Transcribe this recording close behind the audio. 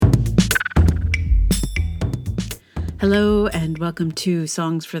Hello and welcome to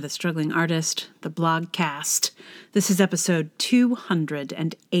Songs for the Struggling Artist, the blogcast. This is episode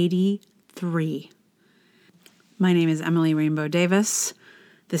 283. My name is Emily Rainbow Davis.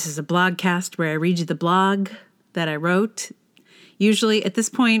 This is a blogcast where I read you the blog that I wrote. Usually at this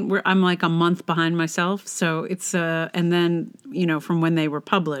point, I'm like a month behind myself. So it's, and then, from when they were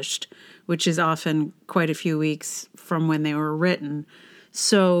published, which is often quite a few weeks from when they were written.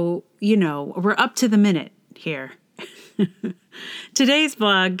 So, we're up to the minute here. Today's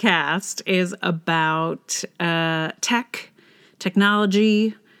blogcast is about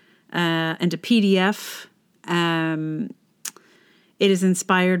technology, and a PDF. It is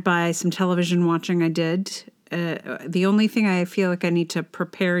inspired by some television watching I did. The only thing I feel like I need to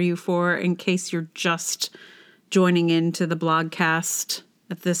prepare you for, in case you're just joining into the blogcast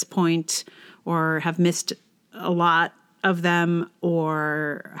at this point, or have missed a lot of them,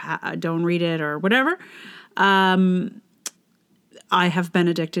 or don't read it, or whatever. I have been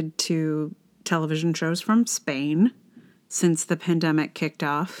addicted to television shows from Spain since the pandemic kicked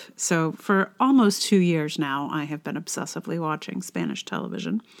off. So for almost 2 years now, I have been obsessively watching Spanish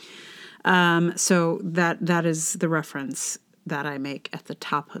television. So that is the reference that I make at the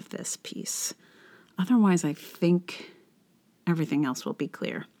top of this piece. Otherwise, I think everything else will be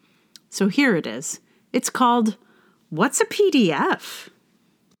clear. So here it is. It's called, What's a PDF?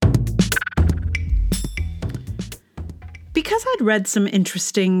 Because I'd read some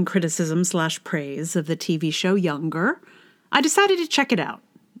interesting criticism/praise of the TV show Younger, I decided to check it out,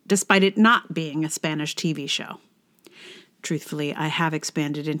 despite it not being a Spanish TV show. Truthfully, I have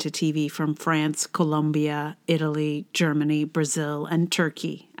expanded into TV from France, Colombia, Italy, Germany, Brazil, and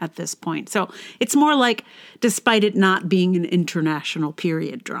Turkey at this point. So it's more like, despite it not being an international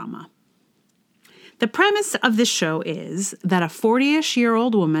period drama. The premise of this show is that a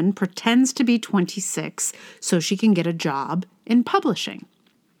 40-ish-year-old woman pretends to be 26 so she can get a job in publishing.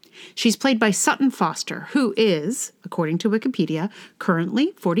 She's played by Sutton Foster, who is, according to Wikipedia,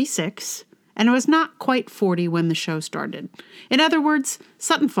 currently 46 and was not quite 40 when the show started. In other words,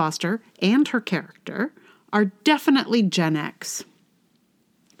 Sutton Foster and her character are definitely Gen X.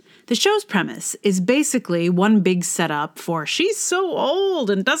 The show's premise is basically one big setup for she's so old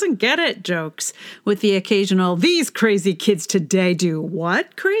and doesn't get it jokes, with the occasional, these crazy kids today do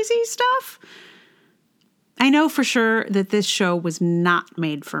what crazy stuff? I know for sure that this show was not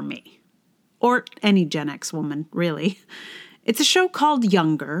made for me, or any Gen X woman, really. It's a show called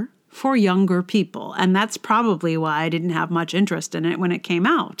Younger for younger people, and that's probably why I didn't have much interest in it when it came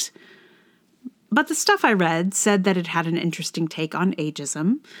out. But the stuff I read said that it had an interesting take on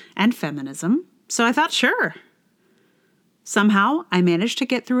ageism and feminism, so I thought, sure. Somehow, I managed to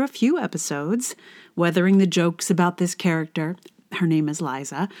get through a few episodes, weathering the jokes about this character, her name is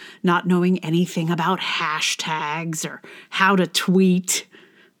Liza, not knowing anything about hashtags or how to tweet.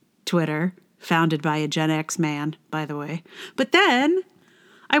 Twitter, founded by a Gen X man, by the way. But then,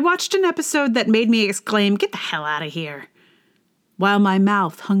 I watched an episode that made me exclaim, "Get the hell out of here," while my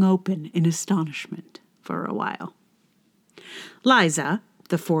mouth hung open in astonishment for a while. Liza,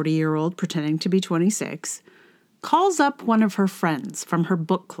 the 40-year-old pretending to be 26, calls up one of her friends from her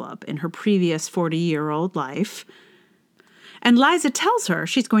book club in her previous 40-year-old life, and Liza tells her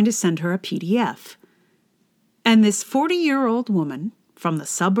she's going to send her a PDF. And this 40-year-old woman from the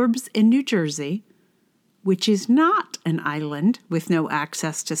suburbs in New Jersey, which is not an island with no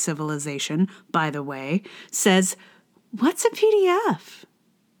access to civilization, by the way, says, "What's a PDF?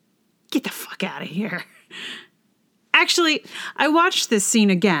 Get the fuck out of here." Actually, I watched this scene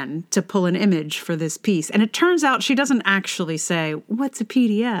again to pull an image for this piece, and it turns out she doesn't actually say, "What's a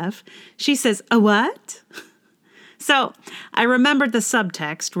PDF?" She says, "A what?" So I remembered the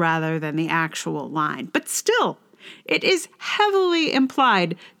subtext rather than the actual line. But still, it is heavily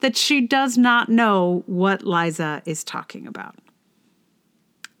implied that she does not know what Liza is talking about.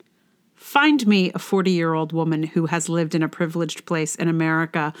 Find me a 40-year-old woman who has lived in a privileged place in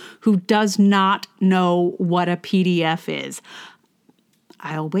America who does not know what a PDF is.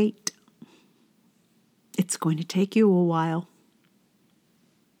 I'll wait. It's going to take you a while.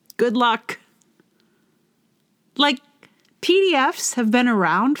 Good luck. PDFs have been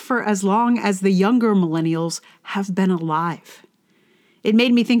around for as long as the younger millennials have been alive. It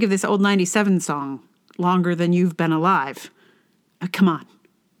made me think of this old 97 song, Longer Than You've Been Alive. Come on.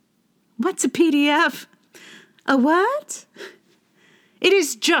 What's a PDF? A what? It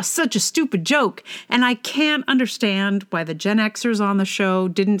is just such a stupid joke, and I can't understand why the Gen Xers on the show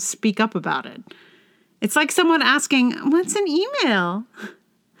didn't speak up about it. It's like someone asking, what's an email?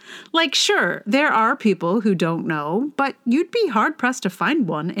 Like, sure, there are people who don't know, but you'd be hard-pressed to find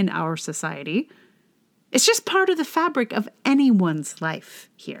one in our society. It's just part of the fabric of anyone's life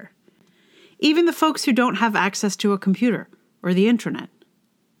here. Even the folks who don't have access to a computer or the internet.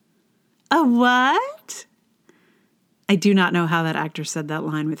 A what? I do not know how that actor said that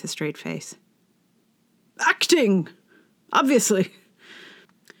line with a straight face. Acting! Obviously.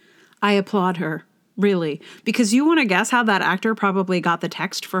 I applaud her, really, because you want to guess how that actor probably got the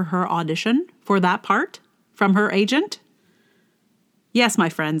text for her audition for that part from her agent? Yes, my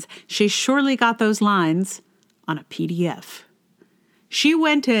friends, she surely got those lines on a PDF. She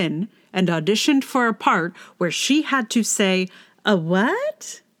went in and auditioned for a part where she had to say, a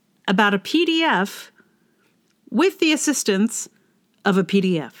what? About a PDF with the assistance of a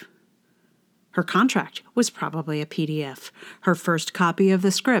PDF. Her contract was probably a PDF. Her first copy of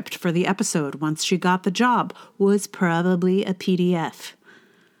the script for the episode once she got the job was probably a PDF.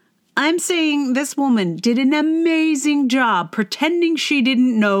 I'm saying this woman did an amazing job pretending she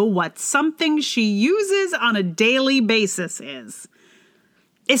didn't know what something she uses on a daily basis is.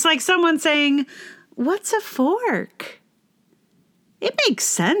 It's like someone saying, "What's a fork?" It makes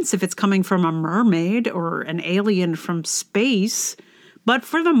sense if it's coming from a mermaid or an alien from space, but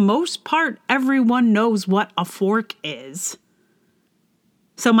for the most part, everyone knows what a fork is.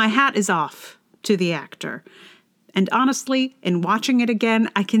 So my hat is off to the actor. And honestly, in watching it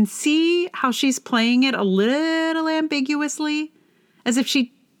again, I can see how she's playing it a little ambiguously, as if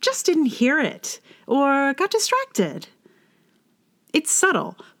she just didn't hear it or got distracted. It's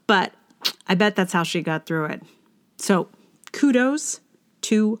subtle, but I bet that's how she got through it. So kudos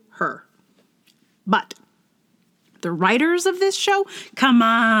to her. But the writers of this show, come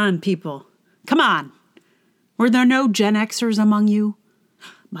on, people. Come on. Were there no Gen Xers among you?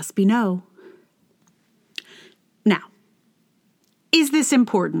 Must be no. Now, is this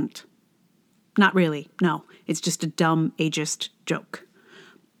important? Not really. No, it's just a dumb, ageist joke.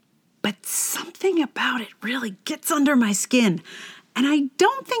 But something about it really gets under my skin. And I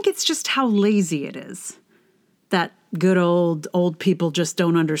don't think it's just how lazy it is. That good old people just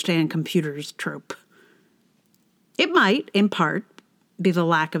don't understand computers trope. It might, in part, be the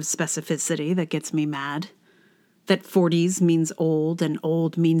lack of specificity that gets me mad. That 40s means old and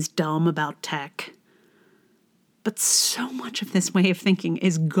old means dumb about tech. But so much of this way of thinking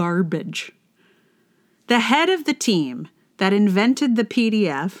is garbage. The head of the team that invented the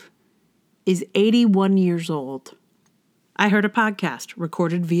PDF is 81 years old. I heard a podcast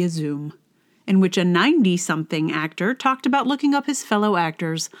recorded via Zoom in which a 90-something actor talked about looking up his fellow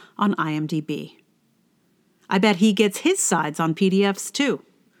actors on IMDb. I bet he gets his sides on PDFs too.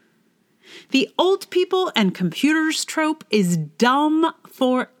 The old people and computers trope is dumb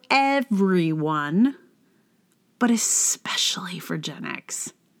for everyone, but especially for Gen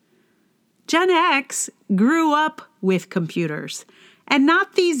X. Gen X grew up with computers, and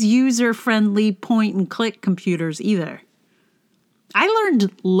not these user-friendly point-and-click computers either. I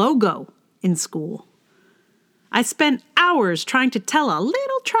learned Logo in school. I spent hours trying to tell a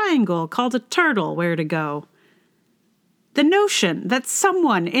little triangle called a turtle where to go. The notion that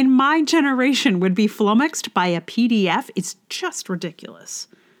someone in my generation would be flummoxed by a PDF is just ridiculous.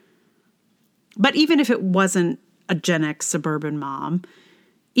 But even if it wasn't a Gen X suburban mom,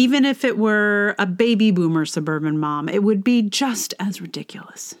 even if it were a baby boomer suburban mom, it would be just as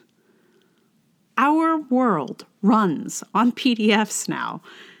ridiculous. Our world runs on PDFs now.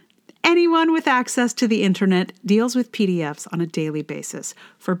 Anyone with access to the internet deals with PDFs on a daily basis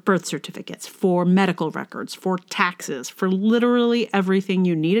for birth certificates, for medical records, for taxes, for literally everything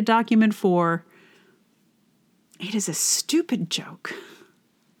you need a document for. It is a stupid joke,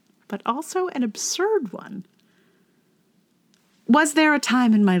 but also an absurd one. Was there a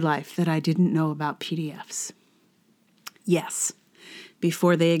time in my life that I didn't know about PDFs? Yes,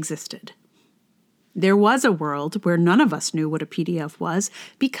 before they existed. There was a world where none of us knew what a PDF was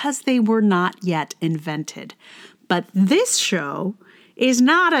because they were not yet invented. But this show is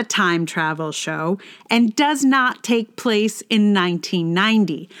not a time travel show and does not take place in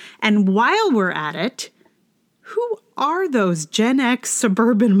 1990. And while we're at it, who are those Gen X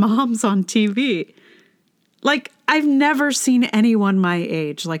suburban moms on TV? Like, I've never seen anyone my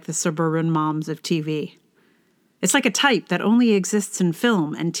age like the suburban moms of TV. It's like a type that only exists in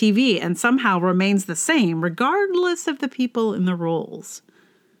film and TV and somehow remains the same regardless of the people in the roles.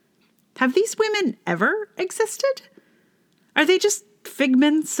 Have these women ever existed? Are they just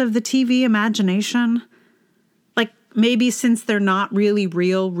figments of the TV imagination? Like maybe since they're not really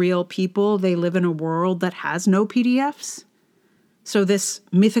real people, they live in a world that has no PDFs? So this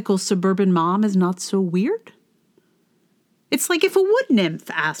mythical suburban mom is not so weird? It's like if a wood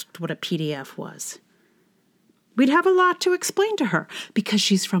nymph asked what a PDF was. We'd have a lot to explain to her because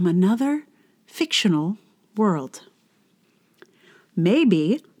she's from another fictional world.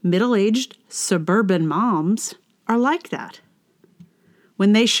 Maybe middle-aged suburban moms are like that.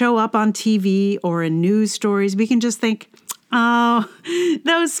 When they show up on TV or in news stories, we can just think, oh,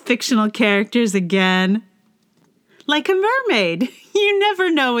 those fictional characters again. Like a mermaid. You never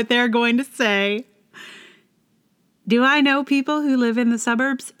know what they're going to say. Do I know people who live in the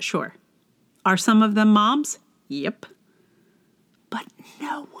suburbs? Sure. Are some of them moms? Yep. But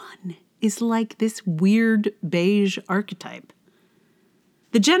no one is like this weird beige archetype.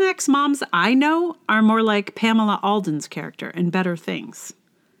 The Gen X moms I know are more like Pamela Alden's character in Better Things.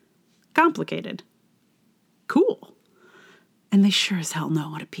 Complicated. Cool. And they sure as hell know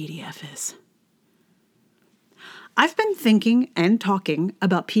what a PDF is. I've been thinking and talking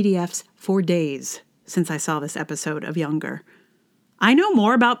about PDFs for days since I saw this episode of Younger. I know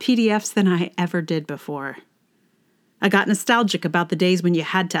more about PDFs than I ever did before. I got nostalgic about the days when you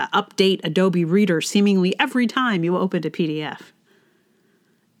had to update Adobe Reader seemingly every time you opened a PDF.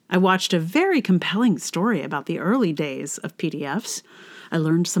 I watched a very compelling story about the early days of PDFs. I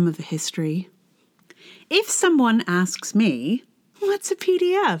learned some of the history. If someone asks me, what's a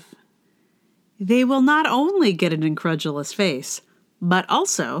PDF? They will not only get an incredulous face, but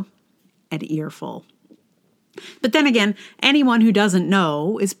also an earful. But then again, anyone who doesn't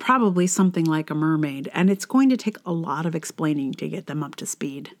know is probably something like a mermaid, and it's going to take a lot of explaining to get them up to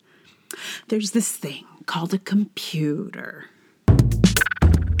speed. There's this thing called a computer.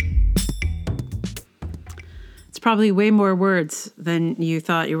 It's probably way more words than you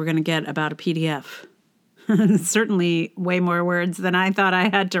thought you were going to get about a PDF. Certainly way more words than I thought I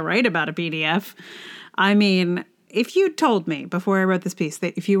had to write about a PDF. I mean, if you told me before I wrote this piece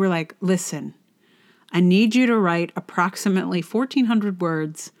that if you were like, listen, I need you to write approximately 1,400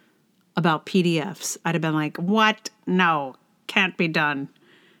 words about PDFs, I'd have been like, what? No, can't be done.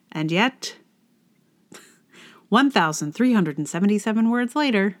 And yet, 1,377 words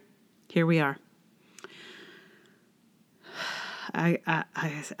later, here we are.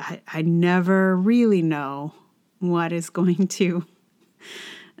 I never really know what is going to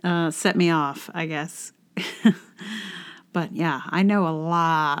set me off, I guess. But yeah, I know a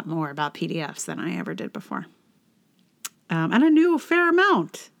lot more about PDFs than I ever did before. And I knew a fair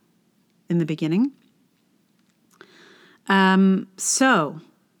amount in the beginning. So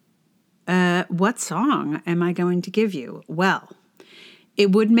what song am I going to give you? Well,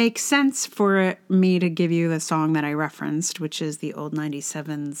 it would make sense for me to give you the song that I referenced, which is the Old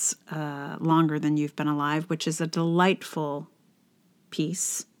 97's Longer Than You've Been Alive, which is a delightful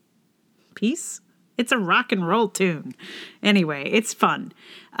piece. It's a rock and roll tune. Anyway, it's fun,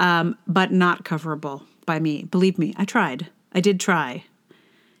 but not coverable by me. Believe me, I tried. I did try.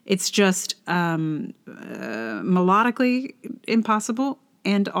 It's just melodically impossible,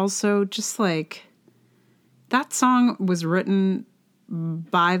 and also just like that song was written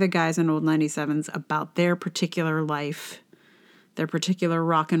by the guys in Old 97s about their particular life, their particular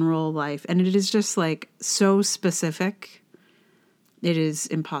rock and roll life. And it is just like so specific. It is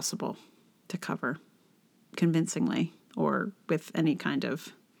impossible to cover convincingly or with any kind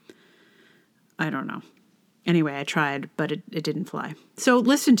of, I don't know. Anyway, I tried, but it didn't fly. So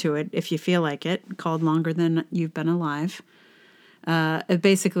listen to it if you feel like it, called Longer Than You've Been Alive.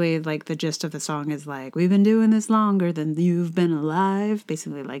 Basically, like, the gist of the song is like, we've been doing this longer than you've been alive.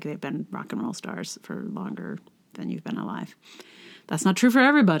 Basically, like, they've been rock and roll stars for longer than you've been alive. That's not true for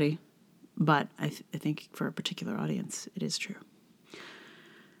everybody, but I think for a particular audience, it is true.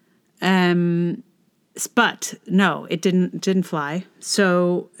 But no, it didn't fly.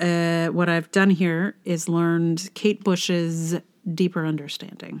 So what I've done here is learned Kate Bush's Deeper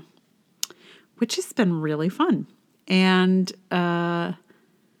Understanding, which has been really fun. And the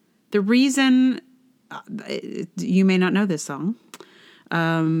reason, you may not know this song,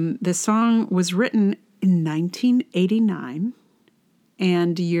 this song was written in 1989,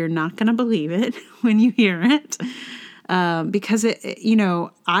 and you're not going to believe it when you hear it, because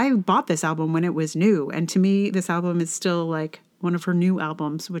I bought this album when it was new, and to me, this album is still like one of her new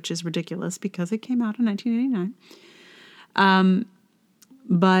albums, which is ridiculous because it came out in 1989.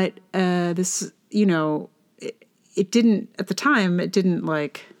 But this, it didn't, at the time, it didn't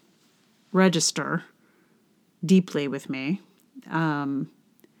like register deeply with me.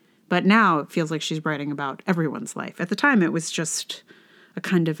 But now it feels like she's writing about everyone's life. At the time, it was just a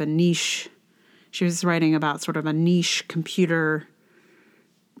kind of a niche. She was writing about sort of a niche computer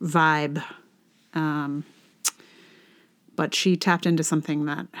vibe. But she tapped into something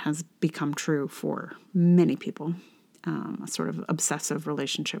that has become true for many people. A sort of obsessive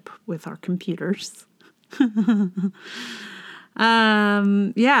relationship with our computers.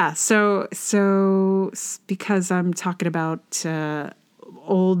 So because I'm talking about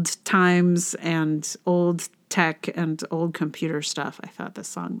old times and old tech and old computer stuff, I thought this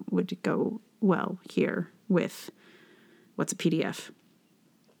song would go well here with What's a PDF.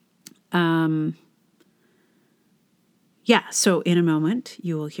 So in a moment,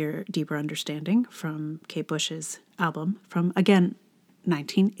 you will hear Deeper Understanding from Kate Bush's album from, again,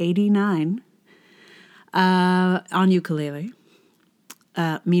 1989 on ukulele.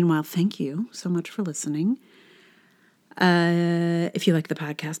 Meanwhile, thank you so much for listening. If you like the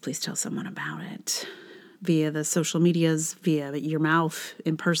podcast, please tell someone about it via the social medias, via your mouth,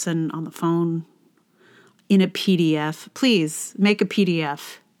 in person, on the phone, in a PDF. Please make a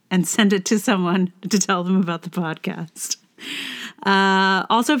PDF and send it to someone to tell them about the podcast.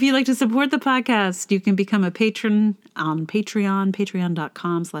 Also, if you'd like to support the podcast, you can become a patron on Patreon,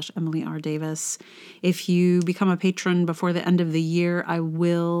 patreon.com/Emily R. Davis. If you become a patron before the end of the year, I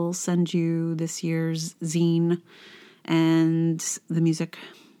will send you this year's zine and the music.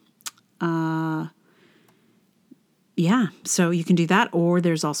 So you can do that, or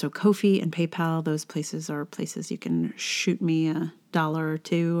there's also Ko-fi and PayPal. Those places are places you can shoot me $1 or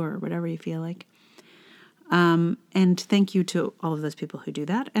 $2 or whatever you feel like. And thank you to all of those people who do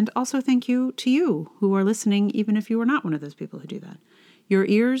that. And also thank you to you who are listening, even if you were not one of those people who do that. Your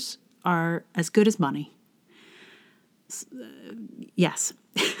ears are as good as money. Yes.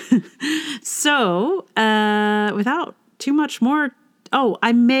 So, without too much more,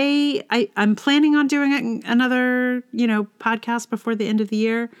 I'm planning on doing another, podcast before the end of the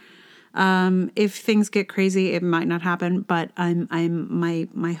year. If things get crazy, it might not happen, but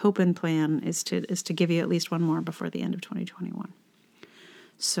my hope and plan is to give you at least one more before the end of 2021.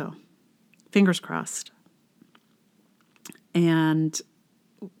 So, fingers crossed. And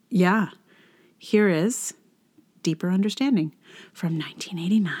here is Deeper Understanding from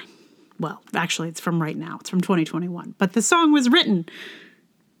 1989. Well, actually, it's from right now. It's from 2021, but the song was written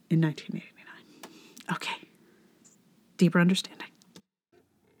in 1989. Okay. Deeper Understanding.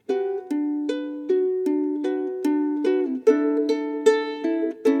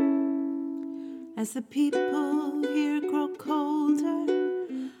 As the people here grow colder,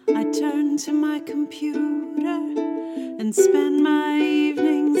 I turn to my computer and spend my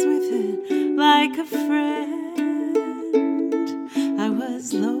evenings with it like a friend. I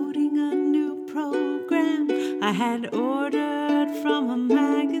was loading a new program I had ordered from a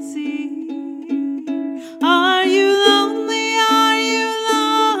magazine. Are you lonely? Are you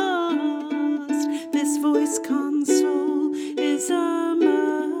lost? This voice console is a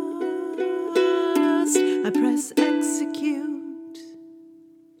must. I press execute.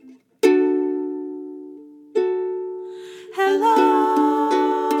 Hello.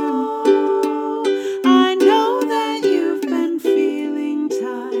 I know that you've been feeling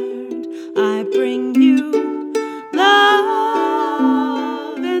tired. I bring you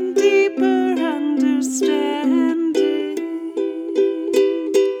love and deeper understanding.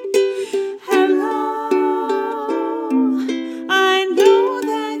 Hello. I know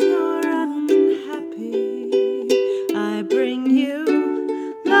that you're unhappy. I bring you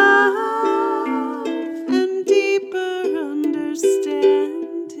love and deeper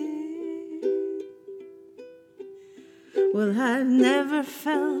understanding. Well, I've never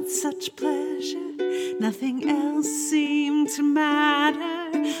felt such pleasure. Nothing else seemed to matter.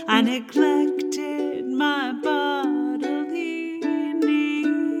 I neglected my bodily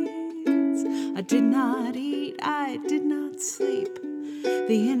needs. I did not eat, I did not sleep.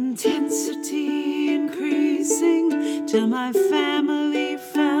 The intensity increasing till my family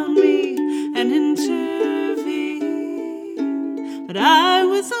found me and intervened. But I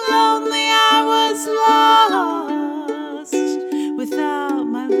was lonely, I was lost without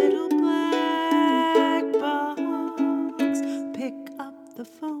my little black box. Pick up the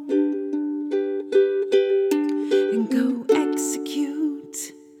phone and go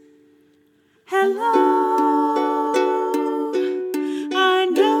execute. Hello. I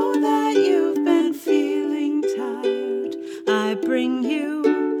know that you've been feeling tired. I bring you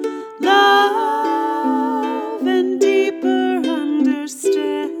love and deeper understanding.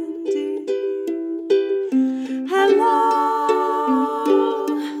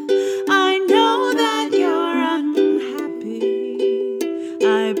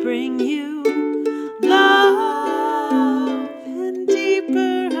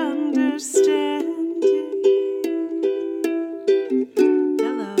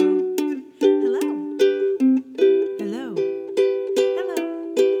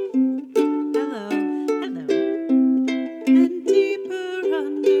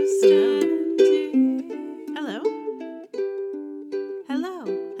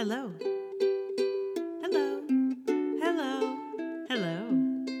 Hello. Hello. Hello. Hello.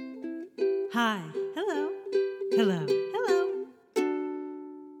 Hi. Hello. Hello. Hello.